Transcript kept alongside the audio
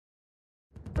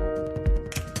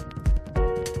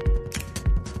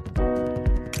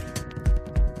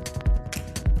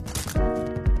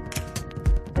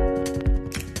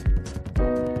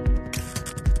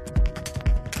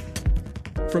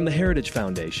From the Heritage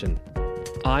Foundation,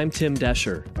 I'm Tim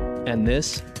Descher, and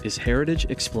this is Heritage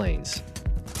Explains.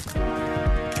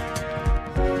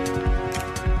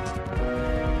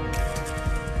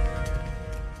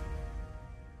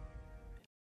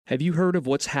 Have you heard of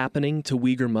what's happening to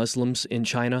Uyghur Muslims in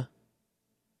China?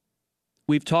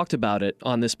 We've talked about it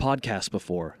on this podcast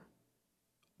before,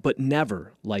 but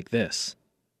never like this.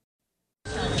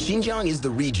 Xinjiang is the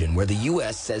region where the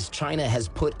U.S. says China has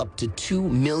put up to 2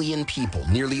 million people,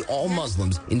 nearly all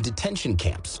Muslims, in detention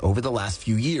camps over the last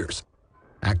few years.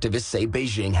 Activists say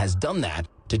Beijing has done that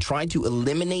to try to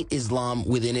eliminate Islam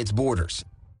within its borders.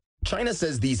 China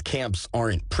says these camps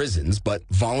aren't prisons, but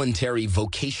voluntary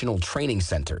vocational training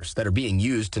centers that are being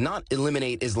used to not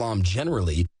eliminate Islam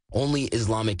generally, only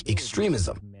Islamic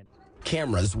extremism.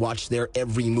 Cameras watch their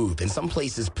every move, in some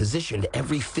places positioned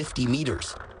every 50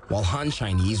 meters. While Han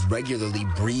Chinese regularly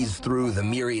breeze through the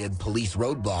myriad police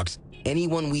roadblocks,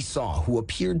 anyone we saw who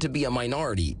appeared to be a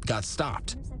minority got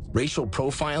stopped. Racial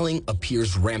profiling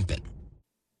appears rampant.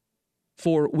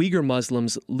 For Uyghur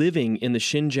Muslims living in the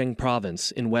Xinjiang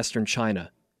province in western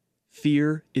China,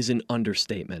 fear is an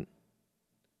understatement.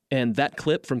 And that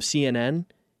clip from CNN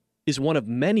is one of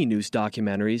many news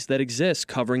documentaries that exist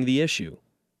covering the issue.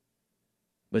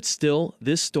 But still,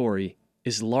 this story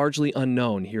is largely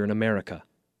unknown here in America.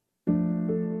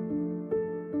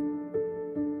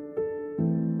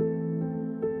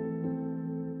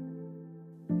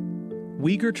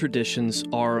 Uyghur traditions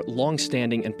are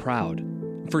long-standing and proud.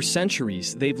 For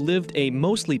centuries, they've lived a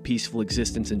mostly peaceful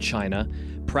existence in China,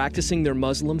 practicing their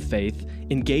Muslim faith,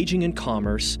 engaging in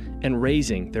commerce, and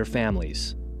raising their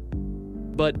families.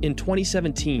 But in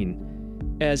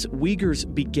 2017, as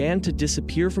Uyghurs began to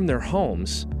disappear from their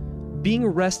homes, being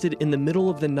arrested in the middle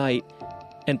of the night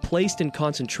and placed in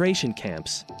concentration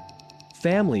camps,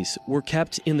 families were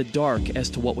kept in the dark as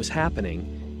to what was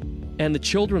happening, and the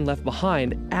children left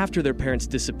behind after their parents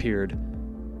disappeared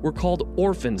were called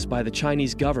orphans by the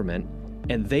Chinese government,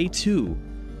 and they too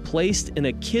placed in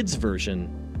a kids' version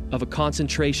of a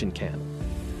concentration camp.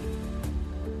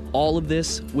 All of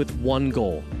this with one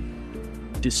goal: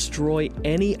 destroy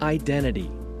any identity,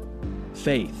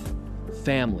 faith,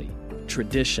 family,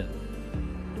 tradition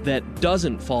that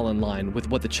doesn't fall in line with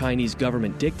what the Chinese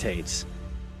government dictates,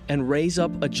 and raise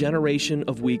up a generation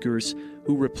of Uyghurs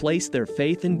who replace their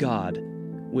faith in God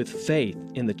with faith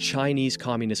in the Chinese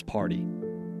Communist Party.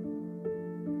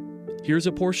 Here's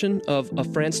a portion of a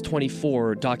France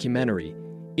 24 documentary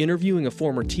interviewing a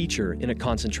former teacher in a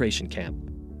concentration camp.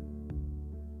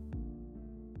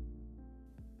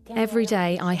 Every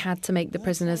day I had to make the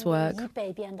prisoners work.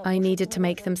 I needed to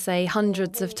make them say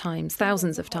hundreds of times,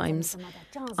 thousands of times,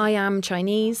 "I am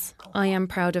Chinese, I am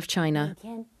proud of China."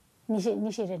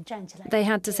 They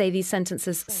had to say these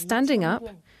sentences standing up,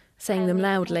 saying them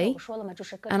loudly,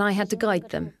 and I had to guide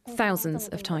them thousands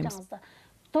of times.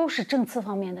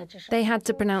 They had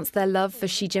to pronounce their love for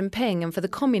Xi Jinping and for the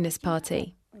Communist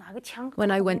Party.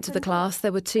 When I went to the class,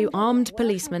 there were 2 armed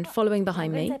policemen following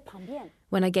behind me.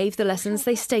 When I gave the lessons,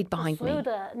 they stayed behind me.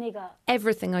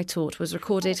 Everything I taught was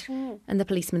recorded, and the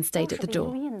policemen stayed at the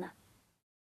door.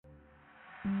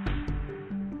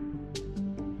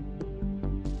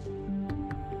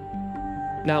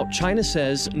 Now, China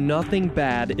says nothing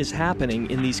bad is happening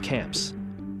in these camps.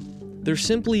 They're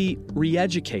simply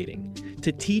re-educating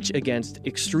to teach against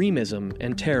extremism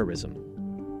and terrorism.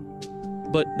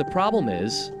 But the problem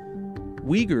is,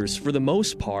 Uyghurs, for the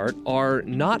most part, are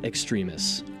not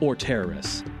extremists or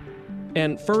terrorists.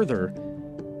 And further,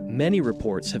 many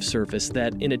reports have surfaced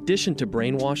that in addition to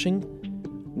brainwashing,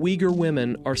 Uyghur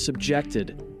women are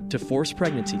subjected to forced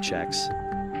pregnancy checks,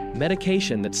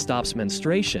 medication that stops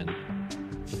menstruation,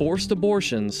 forced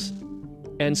abortions,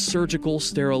 and surgical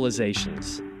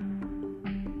sterilizations.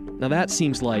 Now that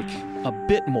seems like a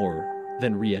bit more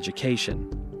than re-education.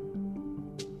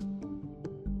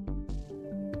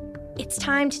 It's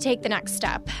time to take the next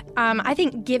step. I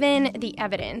think given the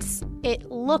evidence,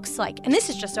 it looks like, and this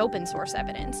is just open source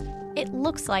evidence, it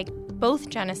looks like both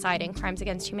genocide and crimes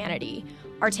against humanity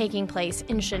are taking place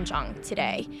in Xinjiang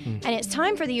today. And it's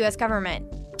time for the U.S. government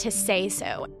to say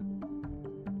so.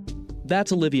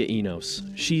 That's Olivia Enos.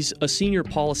 She's a senior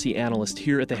policy analyst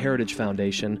here at the Heritage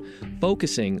Foundation,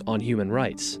 focusing on human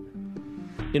rights.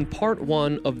 In part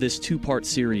 1 of this 2-part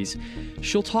series,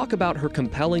 she'll talk about her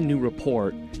compelling new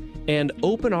report and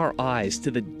open our eyes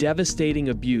to the devastating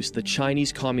abuse the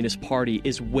Chinese Communist Party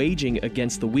is waging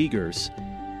against the Uyghurs,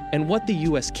 and what the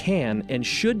U.S. can and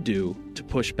should do to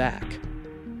push back.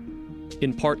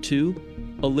 In part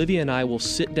 2, Olivia and I will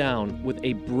sit down with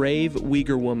a brave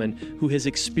Uyghur woman who has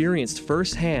experienced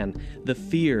firsthand the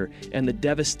fear and the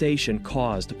devastation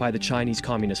caused by the Chinese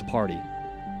Communist Party.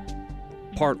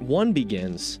 Part 1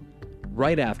 begins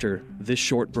right after this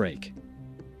short break.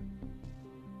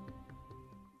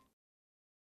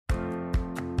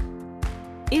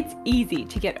 It's easy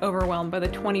to get overwhelmed by the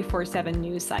 24/7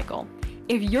 news cycle.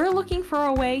 If you're looking for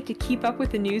a way to keep up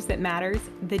with the news that matters,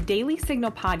 the Daily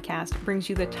Signal podcast brings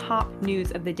you the top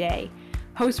news of the day.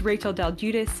 Hosts Rachel Del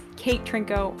Giudice, Kate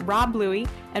Trinko, Rob Bluey,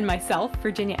 and myself,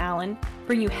 Virginia Allen,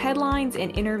 bring you headlines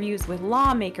and interviews with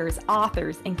lawmakers,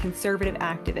 authors, and conservative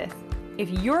activists. If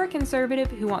you're a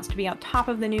conservative who wants to be on top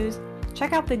of the news,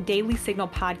 check out the Daily Signal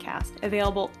podcast,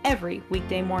 available every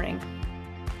weekday morning.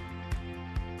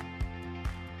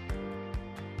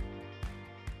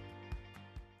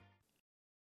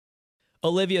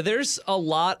 Olivia, there's a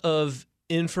lot of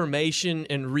information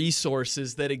and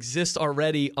resources that exist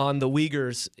already on the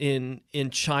Uyghurs in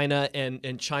China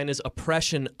and China's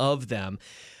oppression of them.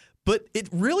 But it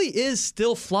really is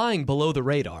still flying below the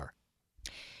radar.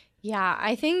 Yeah,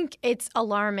 I think it's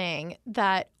alarming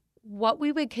that what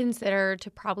we would consider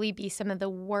to probably be some of the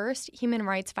worst human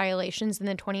rights violations in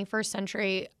the 21st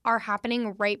century are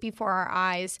happening right before our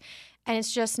eyes, and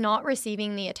it's just not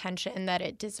receiving the attention that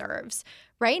it deserves.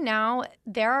 Right now,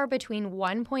 there are between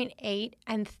 1.8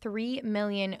 and 3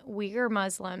 million Uyghur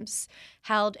Muslims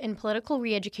held in political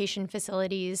re-education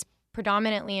facilities,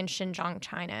 predominantly in Xinjiang,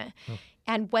 China. Oh.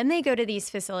 And when they go to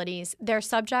these facilities, they're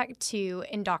subject to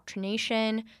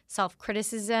indoctrination,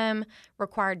 self-criticism,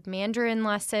 required Mandarin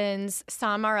lessons.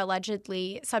 Some are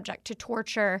allegedly subject to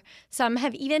torture. Some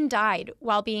have even died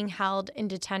while being held in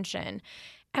detention.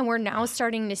 And we're now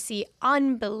starting to see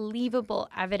unbelievable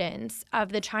evidence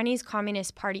of the Chinese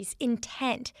Communist Party's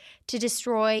intent to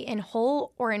destroy in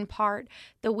whole or in part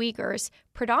the Uyghurs,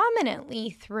 predominantly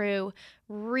through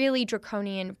really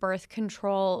draconian birth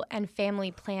control and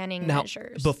family planning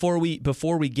measures. Before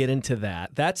we get into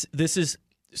that, this is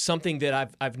something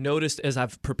that I've noticed as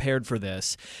I've prepared for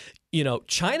this. You know,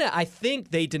 China, I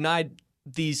think they denied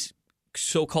these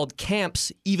so-called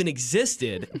camps even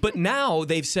existed, but now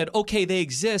they've said, okay, they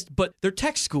exist, but they're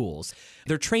tech schools,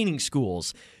 they're training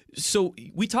schools. So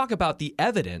we talk about the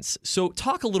evidence. So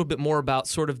talk a little bit more about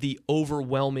sort of the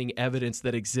overwhelming evidence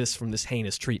that exists from this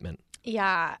heinous treatment.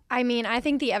 Yeah, I mean, I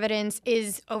think the evidence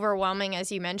is overwhelming,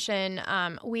 as you mentioned.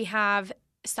 We have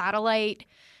satellite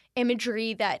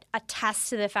imagery that attests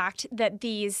to the fact that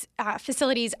these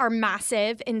facilities are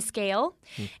massive in scale.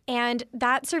 And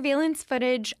that surveillance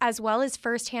footage, as well as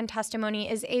firsthand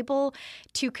testimony, is able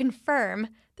to confirm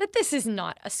that this is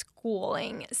not a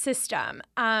schooling system.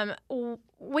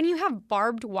 When you have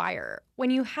barbed wire,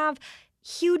 when you have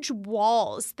huge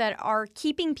walls that are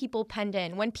keeping people penned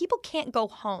in, when people can't go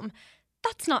home,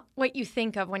 that's not what you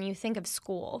think of when you think of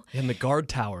school. And the guard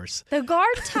towers. The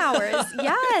guard towers,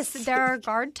 yes. There are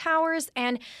guard towers.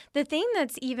 And the thing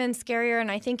that's even scarier,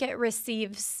 and I think it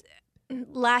receives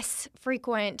less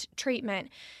frequent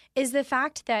treatment, is the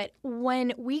fact that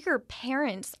when Uyghur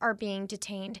parents are being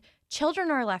detained,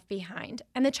 children are left behind,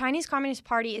 and the Chinese Communist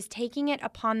Party is taking it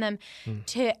upon them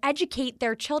to educate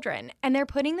their children, and they're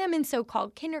putting them in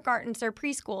so-called kindergartens or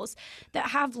preschools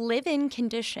that have live-in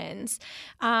conditions.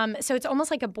 So it's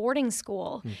almost like a boarding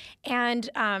school. And,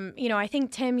 I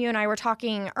think, Tim, you and I were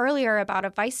talking earlier about a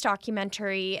Vice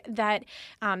documentary that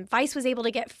Vice was able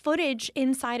to get footage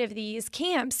inside of these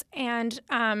camps, and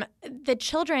the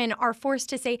children are forced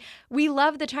to say, we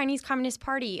love the Chinese Communist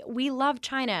Party, we love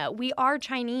China, we are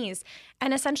Chinese,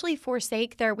 and essentially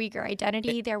forsake their Uyghur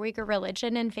identity, their Uyghur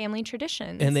religion, and family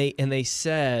traditions. And they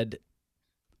said,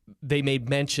 they made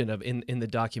mention of in the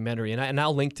documentary, and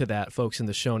I'll link to that, folks, in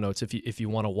the show notes if you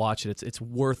want to watch it. It's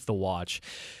worth the watch.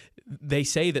 They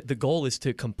say that the goal is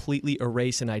to completely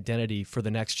erase an identity for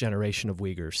the next generation of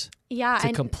Uyghurs. Yeah,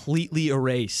 to completely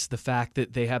erase the fact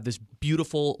that they have this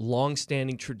beautiful,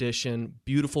 long-standing tradition,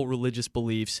 beautiful religious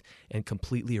beliefs, and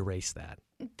completely erase that.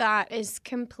 That is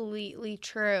completely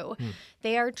true.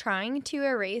 They are trying to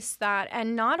erase that,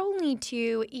 and not only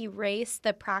to erase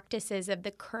the practices of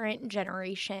the current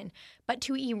generation, but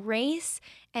to erase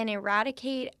and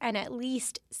eradicate and at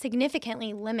least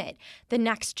significantly limit the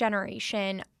next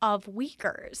generation of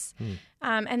Uyghurs.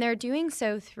 And they're doing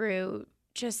so through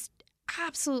just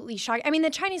absolutely shocking. I mean, the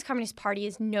Chinese Communist Party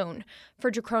is known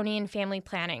for draconian family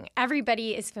planning.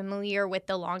 Everybody is familiar with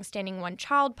the longstanding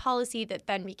one-child policy that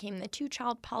then became the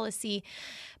two-child policy.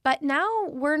 But now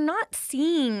we're not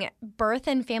seeing birth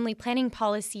and family planning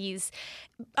policies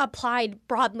applied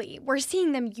broadly. We're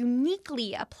seeing them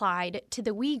uniquely applied to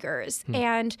the Uyghurs.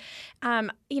 And,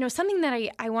 something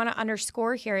that I want to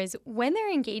underscore here is when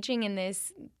they're engaging in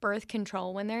this birth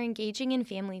control, when they're engaging in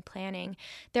family planning,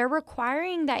 they're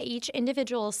requiring that each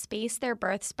individual space their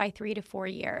births by 3 to 4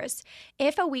 years.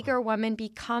 If a Uyghur woman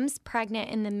becomes pregnant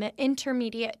in the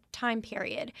intermediate time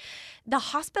period, the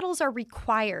hospitals are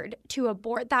required to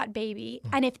abort that baby.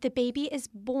 And if the baby is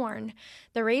born,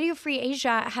 the Radio Free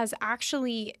Asia has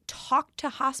actually talked to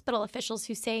hospital officials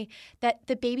who say that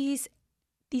the babies,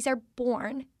 these are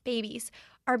born babies,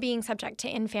 are being subject to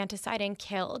infanticide and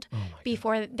killed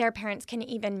before their parents can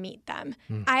even meet them.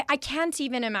 I can't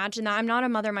even imagine that. I'm not a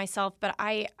mother myself, but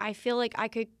I feel like I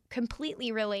could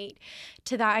completely relate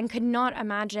to that and could not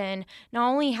imagine not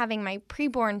only having my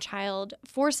preborn child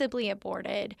forcibly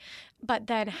aborted, but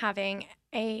then having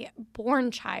a born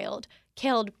child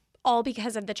killed, all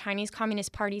because of the Chinese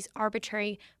Communist Party's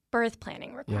arbitrary birth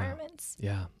planning requirements.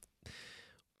 Yeah.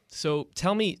 So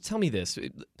tell me this.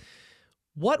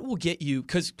 What will get you,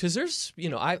 because there's,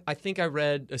 I think I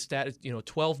read a stat,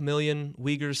 12 million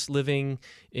Uyghurs living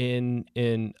in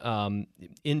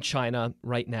China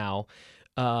right now.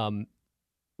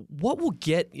 What will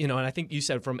get, and I think you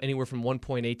said from anywhere from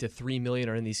 1.8 to 3 million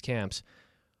are in these camps.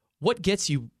 What gets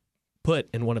you put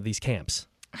in one of these camps?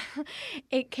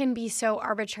 It can be so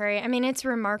arbitrary. I mean, it's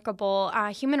remarkable.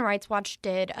 Human Rights Watch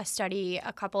did a study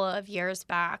a couple of years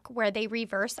back where they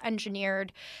reverse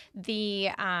engineered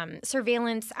the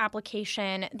surveillance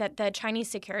application that the Chinese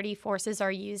security forces are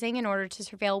using in order to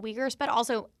surveil Uyghurs, but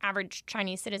also average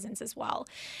Chinese citizens as well.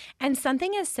 And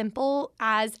something as simple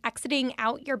as exiting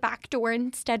out your back door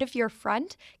instead of your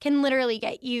front can literally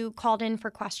get you called in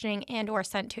for questioning and or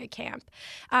sent to a camp.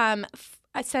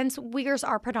 Since Uyghurs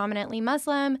are predominantly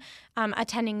Muslim,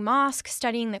 attending mosque,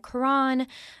 studying the Quran,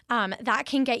 that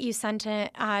can get you sent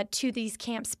to these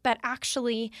camps. But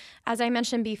actually, as I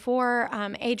mentioned before,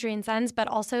 Adrian Zenz, but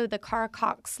also the Kara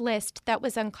Cox list that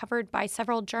was uncovered by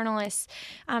several journalists,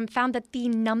 found that the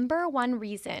number one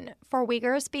reason for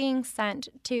Uyghurs being sent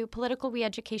to political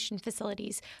re-education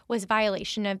facilities was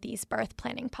violation of these birth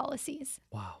planning policies.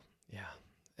 Wow. Yeah.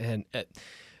 And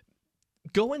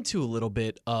go into a little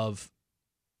bit of...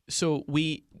 So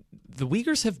the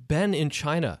Uyghurs have been in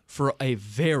China for a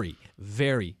very,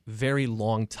 very, very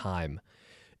long time,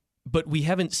 but we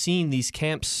haven't seen these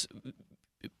camps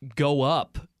go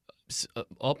up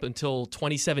until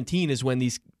 2017 is when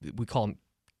we call them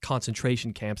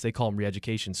concentration camps. They call them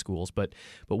re-education schools, but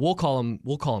we'll call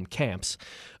them camps.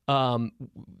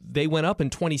 They went up in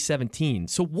 2017.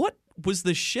 So what was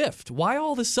the shift? Why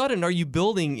all of a sudden are you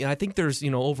building? I think there's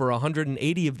over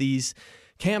 180 of these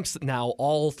camps now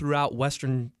all throughout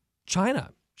Western China,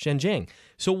 Xinjiang.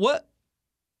 So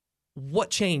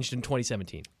what changed in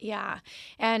 2017? Yeah.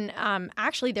 And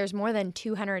actually, there's more than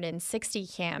 260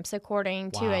 camps,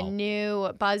 according to a new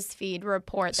BuzzFeed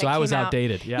report. So I was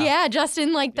outdated. Yeah. Yeah, just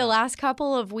in the last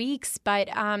couple of weeks. But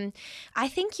I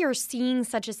think you're seeing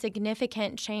such a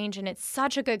significant change, and it's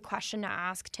such a good question to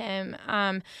ask, Tim,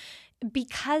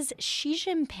 because Xi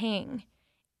Jinping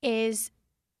is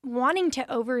wanting to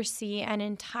oversee an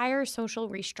entire social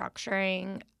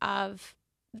restructuring of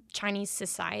Chinese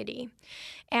society.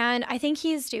 And I think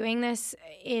he's doing this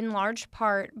in large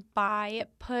part by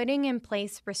putting in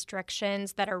place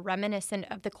restrictions that are reminiscent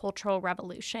of the Cultural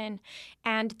Revolution.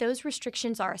 And those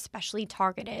restrictions are especially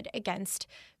targeted against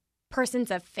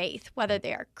persons of faith, whether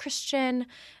they are Christian,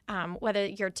 whether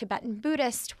you're Tibetan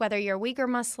Buddhist, whether you're Uyghur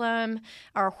Muslim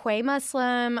or Hui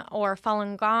Muslim or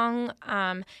Falun Gong.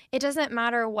 It doesn't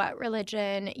matter what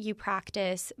religion you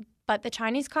practice, but the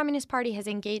Chinese Communist Party has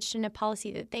engaged in a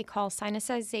policy that they call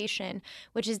Sinicization,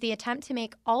 which is the attempt to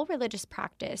make all religious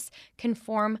practice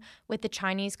conform with the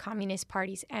Chinese Communist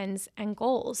Party's ends and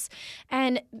goals.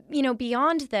 And,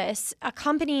 beyond this,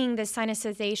 accompanying the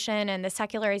Sinicization and the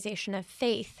secularization of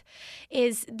faith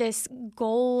is this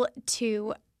goal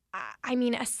to,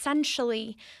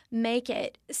 essentially make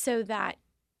it so that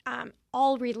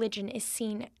all religion is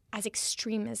seen as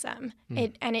extremism.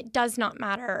 It does not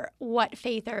matter what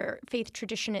faith or faith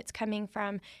tradition it's coming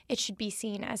from. It should be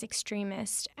seen as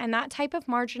extremist. And that type of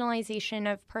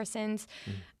marginalization of persons,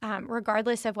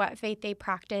 regardless of what faith they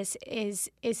practice, is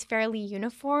fairly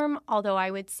uniform, although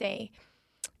I would say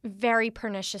very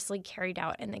perniciously carried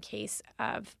out in the case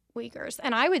of Uyghurs.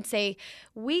 And I would say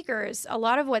Uyghurs, a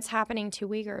lot of what's happening to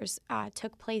Uyghurs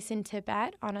took place in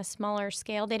Tibet on a smaller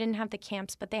scale. They didn't have the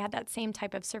camps, but they had that same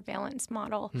type of surveillance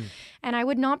model. And I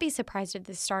would not be surprised if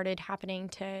this started happening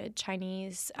to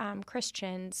Chinese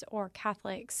Christians or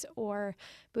Catholics or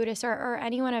Buddhists or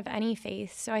anyone of any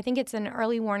faith. So I think it's an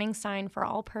early warning sign for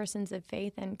all persons of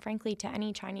faith and, frankly, to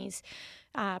any Chinese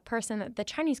person that the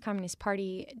Chinese Communist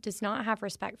Party does not have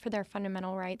respect for their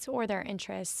fundamental rights or their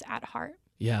interests at heart.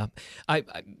 Yeah,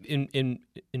 in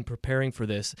preparing for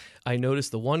this, I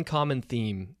noticed the one common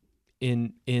theme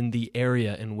in the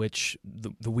area in which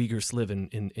the Uyghurs live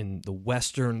in the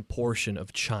western portion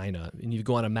of China. And you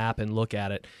go on a map and look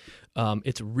at it,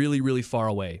 it's really, really far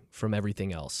away from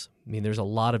everything else. I mean, there's a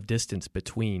lot of distance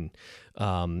between,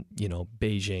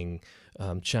 Beijing,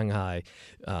 Shanghai,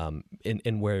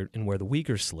 and where the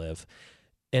Uyghurs live.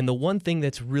 And the one thing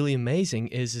that's really amazing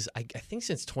is I think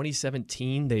since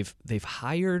 2017 they've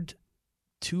hired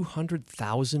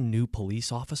 200,000 new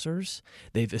police officers.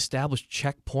 They've established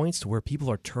checkpoints to where people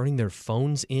are turning their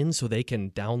phones in so they can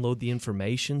download the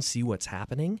information, see what's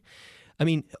happening. I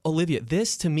mean, Olivia,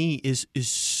 this to me is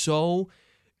so.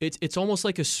 It's almost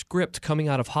like a script coming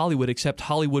out of Hollywood, except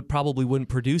Hollywood probably wouldn't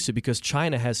produce it because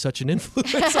China has such an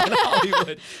influence on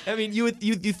Hollywood. I mean, you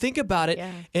think about it,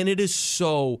 and it is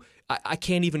so. I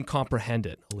can't even comprehend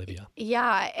it, Olivia.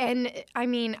 Yeah, and I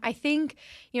mean, I think,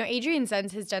 Adrian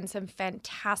Zenz has done some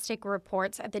fantastic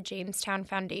reports at the Jamestown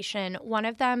Foundation. One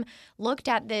of them looked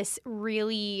at this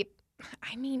really,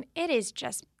 it is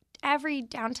just every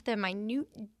down to the minute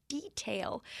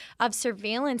detail of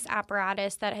surveillance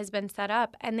apparatus that has been set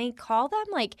up, and they call them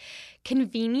like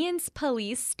convenience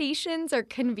police stations or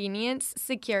convenience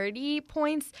security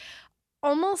points,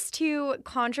 almost to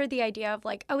conjure the idea of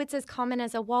like, oh, it's as common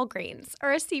as a Walgreens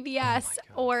or a CVS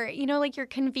or, like your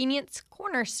convenience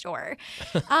corner store,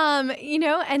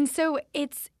 and so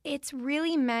it's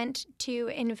really meant to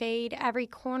invade every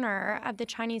corner of the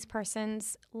Chinese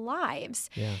person's lives.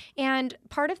 Yeah. And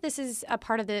part of this is a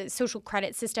part of the social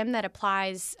credit system that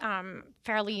applies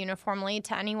fairly uniformly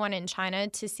to anyone in China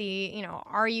to see,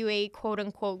 are you a quote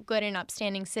unquote good and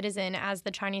upstanding citizen as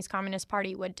the Chinese Communist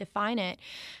Party would define it.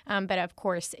 But of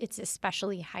course, it's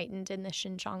especially heightened in the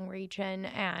Xinjiang region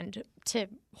and to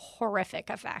horrific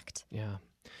effect. Yeah.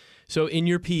 So in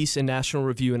your piece in National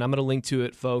Review, and I'm going to link to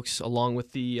it, folks, along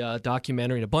with the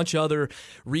documentary and a bunch of other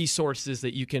resources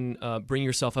that you can bring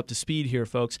yourself up to speed here,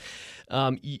 folks,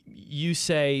 you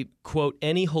say, quote,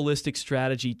 any holistic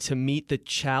strategy to meet the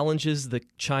challenges the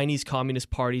Chinese Communist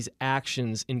Party's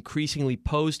actions increasingly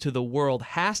pose to the world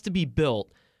has to be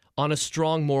built on a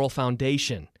strong moral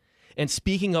foundation. And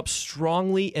speaking up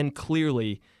strongly and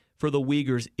clearly for the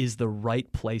Uyghurs is the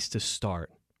right place to start.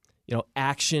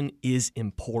 Action is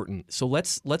important. So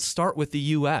let's start with the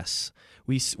U.S.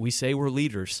 We say we're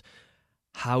leaders.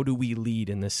 How do we lead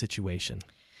in this situation?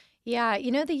 Yeah,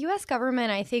 the U.S.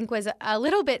 government, I think, was a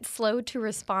little bit slow to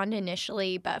respond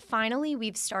initially, but finally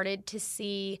we've started to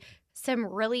see some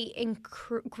really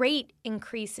great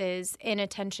increases in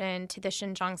attention to the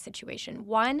Xinjiang situation.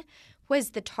 One was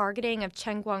the targeting of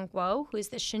Chen Guangguo, who is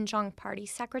the Xinjiang Party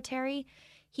secretary.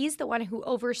 He's the one who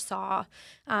oversaw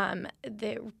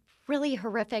the really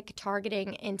horrific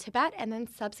targeting in Tibet, and then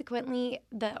subsequently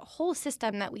the whole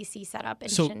system that we see set up in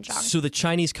Xinjiang. So the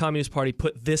Chinese Communist Party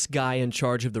put this guy in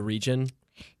charge of the region?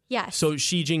 Yes. So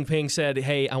Xi Jinping said,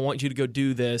 hey, I want you to go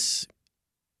do this.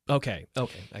 Okay.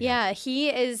 Yeah,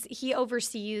 he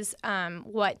oversees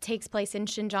what takes place in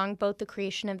Xinjiang, both the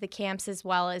creation of the camps as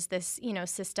well as this,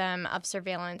 system of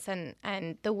surveillance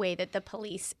and the way that the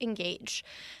police engage.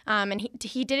 And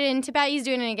he did it in Tibet. He's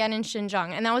doing it again in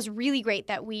Xinjiang, and that was really great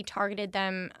that we targeted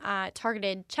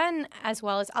Chen as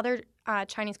well as other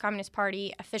Chinese Communist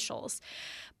Party officials.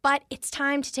 But it's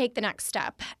time to take the next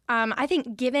step. I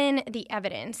think, given the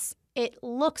evidence, it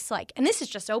looks like, and this is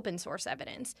just open source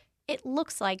evidence, it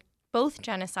looks like both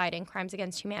genocide and crimes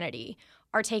against humanity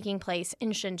are taking place in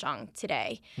Xinjiang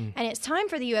today. And it's time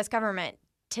for the U.S. government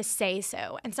to say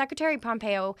so. And Secretary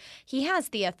Pompeo, he has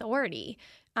the authority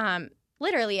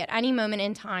literally at any moment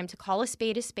in time to call a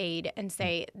spade and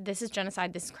say, this is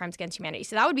genocide, this is crimes against humanity.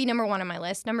 So that would be number one on my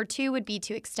list. Number two would be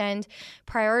to extend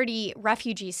priority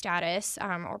refugee status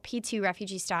or P2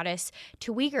 refugee status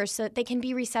to Uyghurs so that they can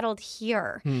be resettled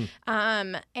here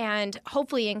and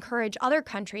hopefully encourage other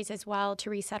countries as well to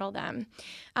resettle them.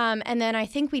 And then I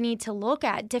think we need to look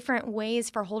at different ways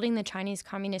for holding the Chinese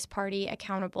Communist Party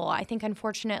accountable. I think,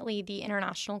 unfortunately, the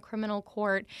International Criminal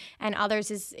Court and others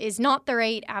is not the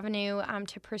right avenue.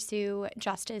 to pursue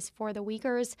justice for the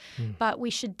Uyghurs. But we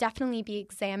should definitely be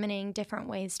examining different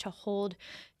ways to hold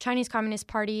Chinese Communist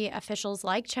Party officials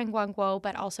like Chen Guangguo,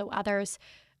 but also others,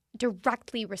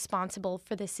 directly responsible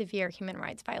for the severe human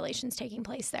rights violations taking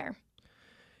place there.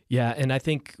 Yeah, and I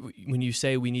think when you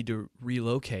say we need to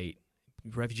relocate,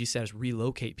 refugee status,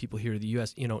 relocate people here to the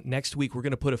U.S., next week we're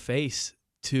going to put a face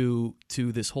to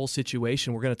this whole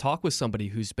situation. We're going to talk with somebody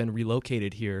who's been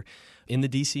relocated here in the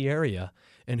D.C. area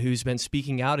and who's been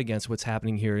speaking out against what's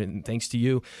happening here. And thanks to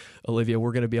you, Olivia,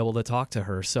 we're going to be able to talk to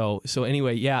her. So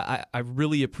anyway, yeah, I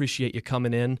really appreciate you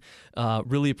coming in,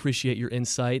 really appreciate your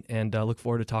insight, and look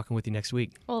forward to talking with you next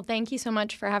week. Well, thank you so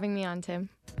much for having me on, Tim.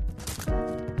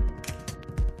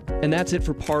 And that's it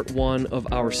for part 1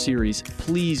 of our series.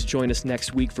 Please join us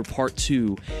next week for part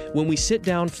 2, when we sit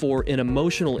down for an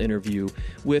emotional interview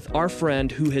with our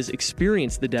friend who has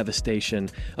experienced the devastation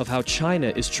of how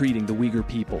China is treating the Uyghur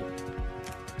people.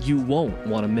 You won't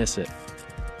want to miss it.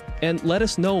 And let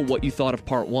us know what you thought of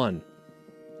part 1.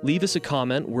 Leave us a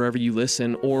comment wherever you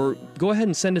listen, or go ahead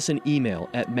and send us an email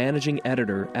at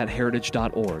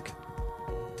managingeditor@heritage.org.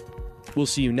 We'll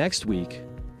see you next week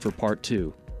for part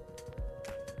 2.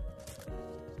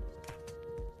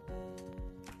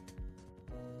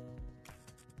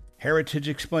 Heritage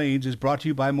Explains is brought to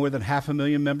you by more than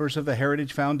 500,000 members of the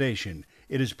Heritage Foundation.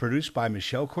 It is produced by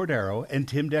Michelle Cordero and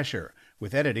Tim Desher,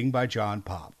 with editing by John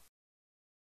Popp.